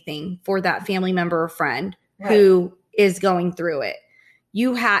doing anything for that family member or friend who is going through it.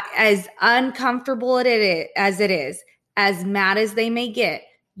 You have, as uncomfortable as it is, as mad as they may get,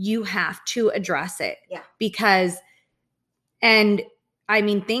 you have to address it. Yeah. Because, and I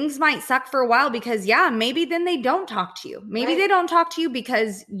mean, things might suck for a while, because maybe then they don't talk to you. Maybe they don't talk to you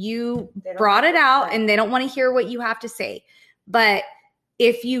because you brought it out and they don't want to hear what you have to say. But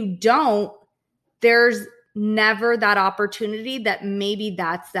if you don't, there's never that opportunity that maybe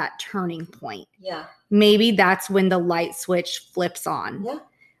that's that turning point. Yeah. Maybe that's when the light switch flips on. Yeah.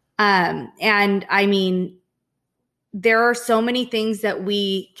 And I mean, there are so many things that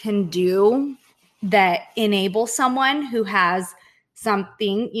we can do that enable someone who has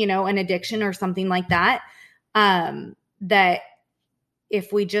something, an addiction or something like that, that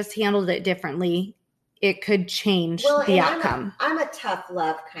if we just handled it differently, it could change the outcome. I'm a tough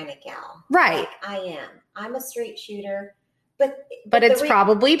love kind of gal. Right. Like, I am. I'm a straight shooter. But it's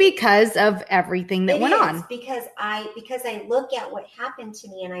probably because of everything that went on. Because I look at what happened to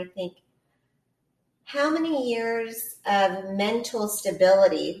me and I think, how many years of mental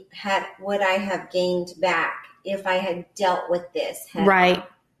stability would I have gained back if I had dealt with this? Right.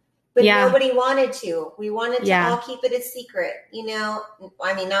 But nobody wanted to. We wanted to all keep it a secret,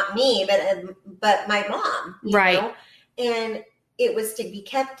 I mean, not me, but my mom. Right. Know? And it was to be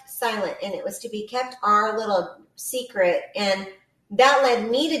kept silent, and it was to be kept our little secret. And that led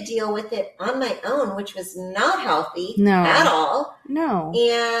me to deal with it on my own, which was not healthy at all. No.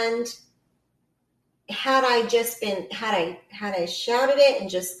 And had I shouted it and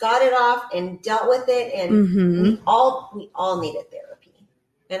just got it off and dealt with it, and we all needed therapy.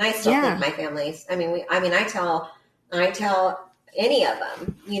 And I still think my families, I tell any of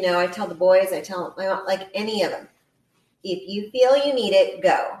them, I tell the boys, I tell my mom, like, any of them, if you feel you need it,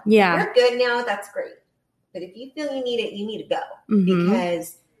 go. Yeah. If you're good now, that's great. But if you feel you need it, you need to go,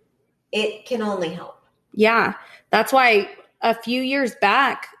 because it can only help. Yeah. That's why a few years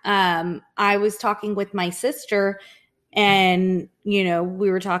back, I was talking with my sister, and, we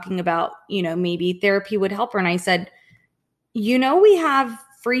were talking about, maybe therapy would help her. And I said, we have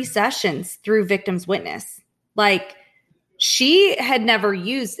free sessions through Victims Witness. Like, she had never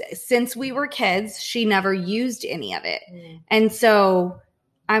used, since we were kids, she never used any of it. And so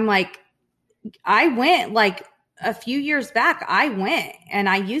I'm like, I went, like, a few years back, I went and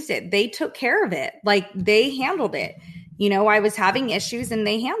I used it. They took care of it. Like, they handled it, I was having issues and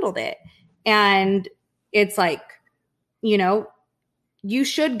they handled it. And it's like, you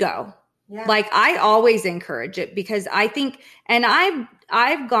should go. Yeah. Like, I always encourage it because I think, and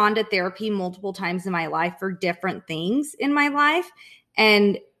I've gone to therapy multiple times in my life for different things in my life,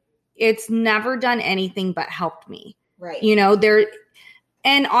 and it's never done anything but helped me. Right.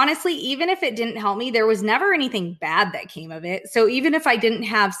 And honestly, even if it didn't help me, there was never anything bad that came of it. So even if I didn't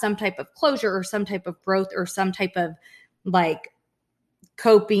have some type of closure or some type of growth or some type of like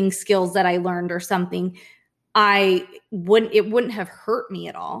coping skills that I learned or something, it wouldn't have hurt me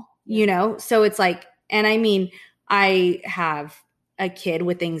at all, So it's like, and I mean, I have a kid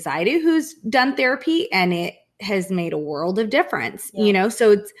with anxiety who's done therapy and it has made a world of difference,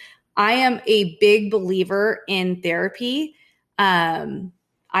 So I am a big believer in therapy.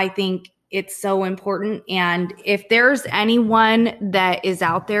 I think it's so important. And if there's anyone that is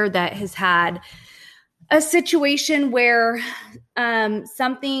out there that has had a situation where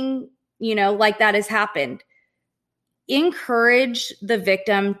something, like that has happened, encourage the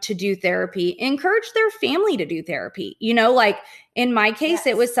victim to do therapy, encourage their family to do therapy. Like in my case,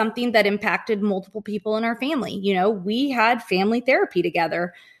 It was something that impacted multiple people in our family. We had family therapy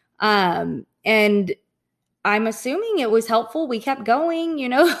together. And I'm assuming it was helpful. We kept going,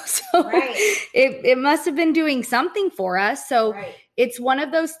 so right. it must have been doing something for us. So right. It's one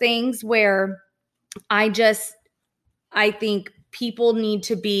of those things where I think people need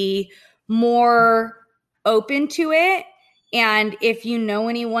to be more open to it. And if you know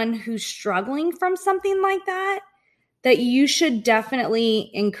anyone who's struggling from something like that you should definitely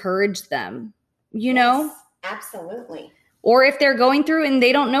encourage them, Yes, absolutely. Or if they're going through and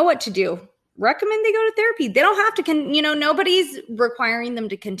they don't know what to do, recommend they go to therapy. They don't have to, nobody's requiring them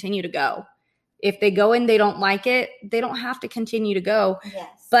to continue to go. If they go and they don't like it, they don't have to continue to go.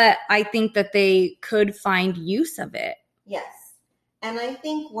 Yes. But I think that they could find use of it. Yes. And I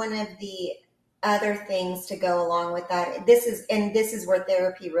think one of the other things to go along with that, this is where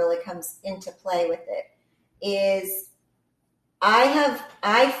therapy really comes into play with it, is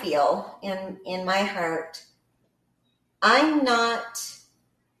I feel in my heart, I'll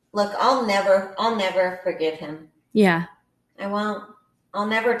never forgive him. Yeah. I won't. I'll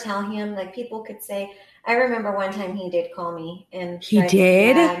never tell him. Like, people could say, I remember one time he did call me and he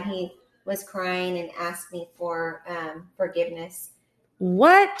did. And he was crying and asked me for forgiveness.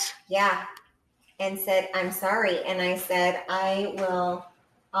 What? Yeah. And said, I'm sorry. And I said, I'll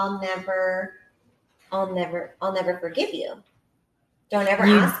never forgive you. Don't ever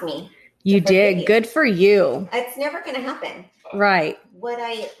ask me. You did. Good for you. It's never going to happen. Right. What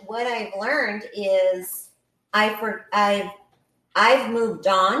I've learned is I've moved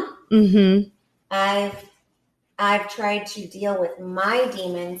on. Mm-hmm. I've tried to deal with my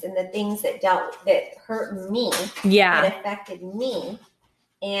demons and the things that hurt me. Yeah. That affected me.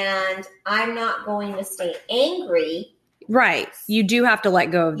 And I'm not going to stay angry. Right. You do have to let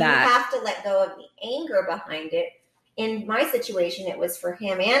go of that. You have to let go of the anger behind it. In my situation, it was for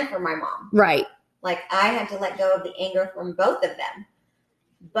him and for my mom. Right. Like, I had to let go of the anger from both of them.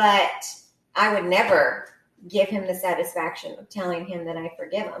 But I would never give him the satisfaction of telling him that I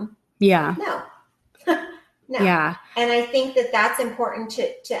forgive him. Yeah. No. No. Yeah. And I think that that's important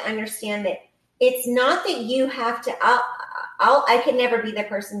to understand, that it's not that you have to, I could never be the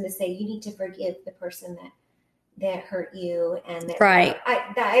person to say you need to forgive the person that hurt you. And that, right.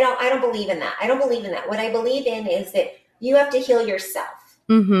 I don't believe in that. I don't believe in that. What I believe in is that you have to heal yourself.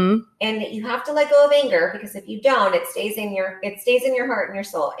 Mm-hmm. And that you have to let go of anger, because if you don't, it stays in your heart and your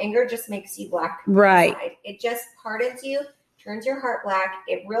soul. Anger just makes you black. Right. Inside. It just hardens you, turns your heart black.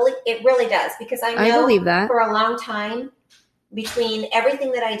 It really does. Because I believe that. For a long time, between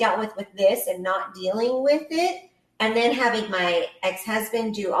everything that I dealt with this and not dealing with it, and then having my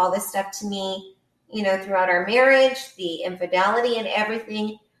ex-husband do all this stuff to me, throughout our marriage, the infidelity and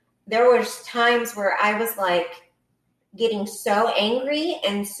everything, there was times where I was like getting so angry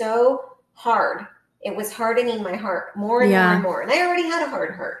and so hard. It was hardening my heart more and more and more. And I already had a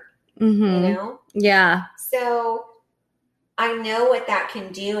hard heart, Mm-hmm. Yeah. So I know what that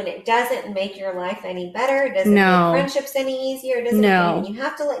can do, and it doesn't make your life any better. It doesn't make friendships any easier. It doesn't make anything. You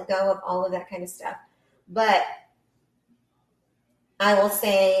have to let go of all of that kind of stuff. But I will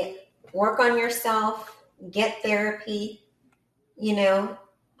say, work on yourself, get therapy.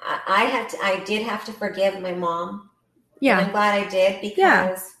 I did have to forgive my mom. Yeah. And I'm glad I did,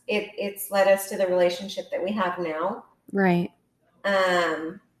 because it's led us to the relationship that we have now. Right.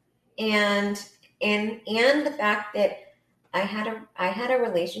 And the fact that I had a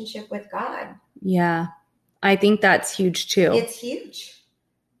relationship with God. Yeah. I think that's huge too. It's huge.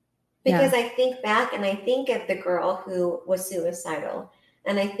 Because I think back and I think of the girl who was suicidal,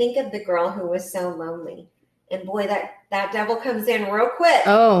 and I think of the girl who was so lonely. And boy, that devil comes in real quick.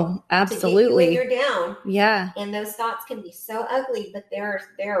 Oh, absolutely. To get you when you're down. Yeah. And those thoughts can be so ugly, but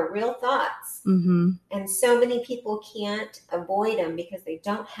they're real thoughts. Mm-hmm. And so many people can't avoid them because they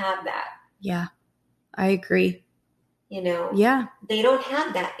don't have that. Yeah, I agree. You know? Yeah. They don't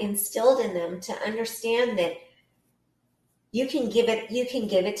have that instilled in them to understand that you can give it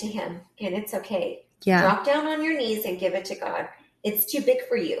to him, and it's okay. Yeah. Drop down on your knees and give it to God. It's too big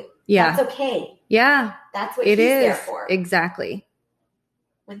for you. Yeah. That's okay. Yeah. That's what he's there for. Exactly.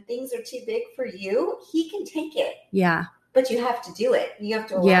 When things are too big for you, he can take it. Yeah. But you have to do it. You have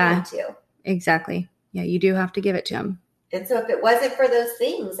to allow him to. Exactly. Yeah, you do have to give it to him. And so if it wasn't for those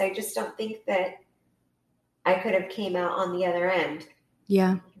things, I just don't think that I could have came out on the other end.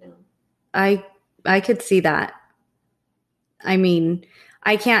 Yeah. You know? I could see that. I mean,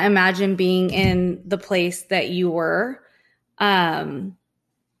 I can't imagine being in the place that you were.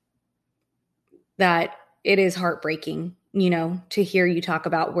 That it is heartbreaking, you know, to hear you talk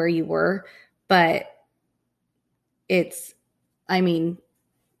about where you were. But I mean,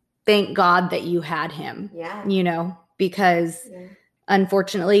 thank God that you had him. Yeah. You know, because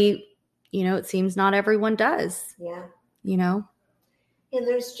unfortunately, you know, it seems not everyone does. Yeah. You know? And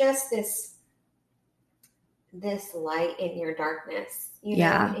there's just this light in your darkness, you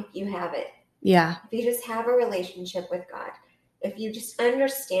know, if you have it. Yeah. If you just have a relationship with God, if you just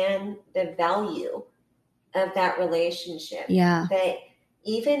understand the value of that relationship. Yeah. That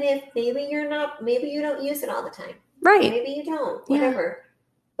even if maybe you don't use it all the time. Right. Maybe you don't, whatever.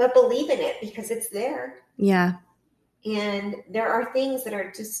 But believe in it because it's there. Yeah. And there are things that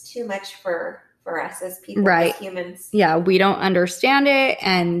are just too much for us as people, as humans. Yeah, we don't understand it,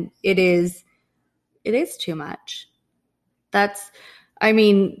 and it is too much. I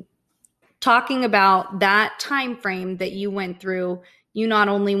mean, talking about that time frame that you went through, you not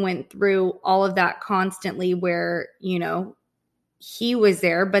only went through all of that constantly where, you know, he was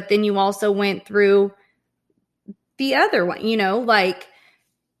there, but then you also went through the other one, you know, like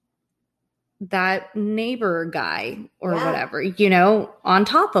that neighbor guy or whatever, you know, on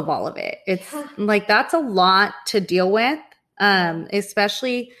top of all of it. It's like, that's a lot to deal with,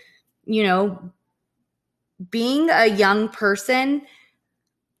 especially, you know, being a young person,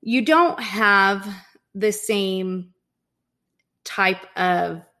 you don't have the same type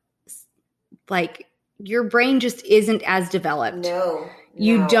of, like, your brain just isn't as developed. No.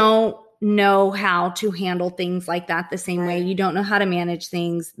 You don't know how to handle things like that the same way. You don't know how to manage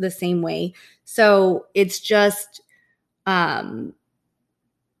things the same way. So it's just, that's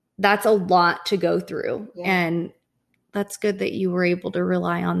a lot to go through. Yeah. And that's good that you were able to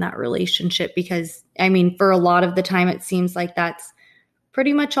rely on that relationship because, I mean, for a lot of the time, it seems like that's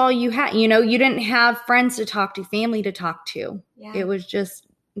pretty much all you had. You know, you didn't have friends to talk to, family to talk to. Yeah. It was just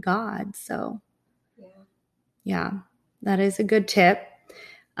God. So, yeah, that is a good tip.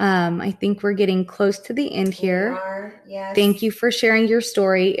 I think we're getting close to the end here. We are, yes. Thank you for sharing your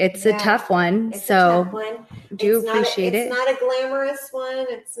story. It's a tough one. It's a tough one. Appreciate it. It's not a glamorous one.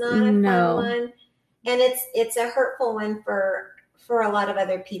 It's not a fun one. And it's a hurtful one for a lot of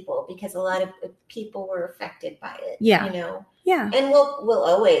other people because a lot of people were affected by it. Yeah. You know? Yeah. And will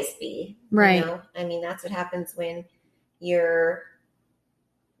always be. Right. You know? I mean, that's what happens when you're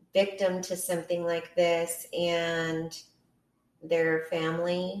victim to something like this and their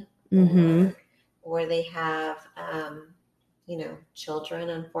family or they have, you know, children,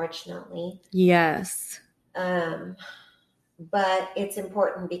 unfortunately. Yes. But it's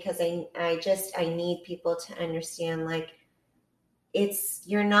important because I need people to understand, like,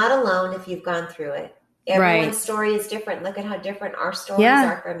 you're not alone if you've gone through it. Everyone's story is different. Look at how different our stories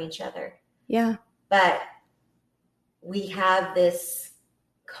are from each other. Yeah. But we have this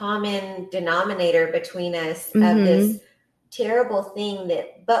common denominator between us of this terrible thing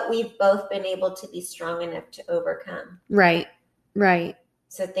but we've both been able to be strong enough to overcome. Right.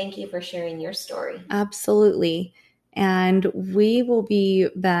 So thank you for sharing your story. Absolutely. And we will be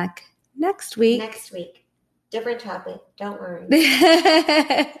back next week. Different topic. Don't worry.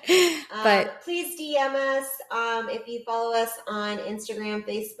 But please DM us if you follow us on Instagram,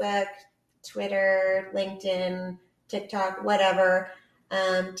 Facebook, Twitter, LinkedIn, TikTok, whatever.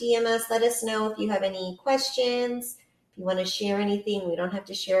 DM us. Let us know if you have any questions. If you want to share anything, we don't have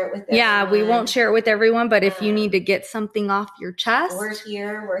to share it with everyone. Yeah, we won't share it with everyone, but if you need to get something off your chest. We're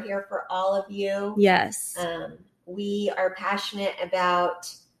here. We're here for all of you. Yes. We are passionate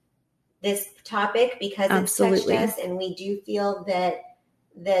about this topic because it's touched us, and we do feel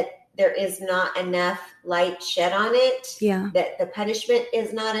that there is not enough light shed on it. Yeah. That the punishment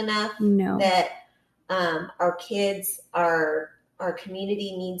is not enough. No. That our kids, our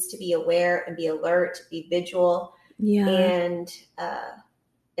community needs to be aware and be alert, be vigilant. Yeah.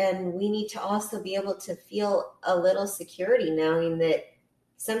 And we need to also be able to feel a little security knowing that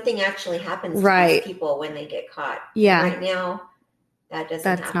something actually happens to these people when they get caught. Yeah. Right now, that's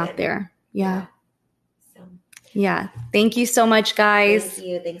happen. Not there. Yeah. So. Yeah. Thank you so much, guys. Thank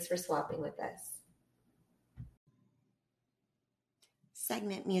you. Thanks for swapping with us.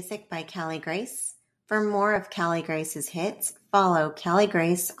 Segment music by Callie Grace. For more of Callie Grace's hits, follow Callie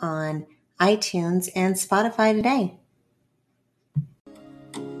Grace on iTunes and Spotify today.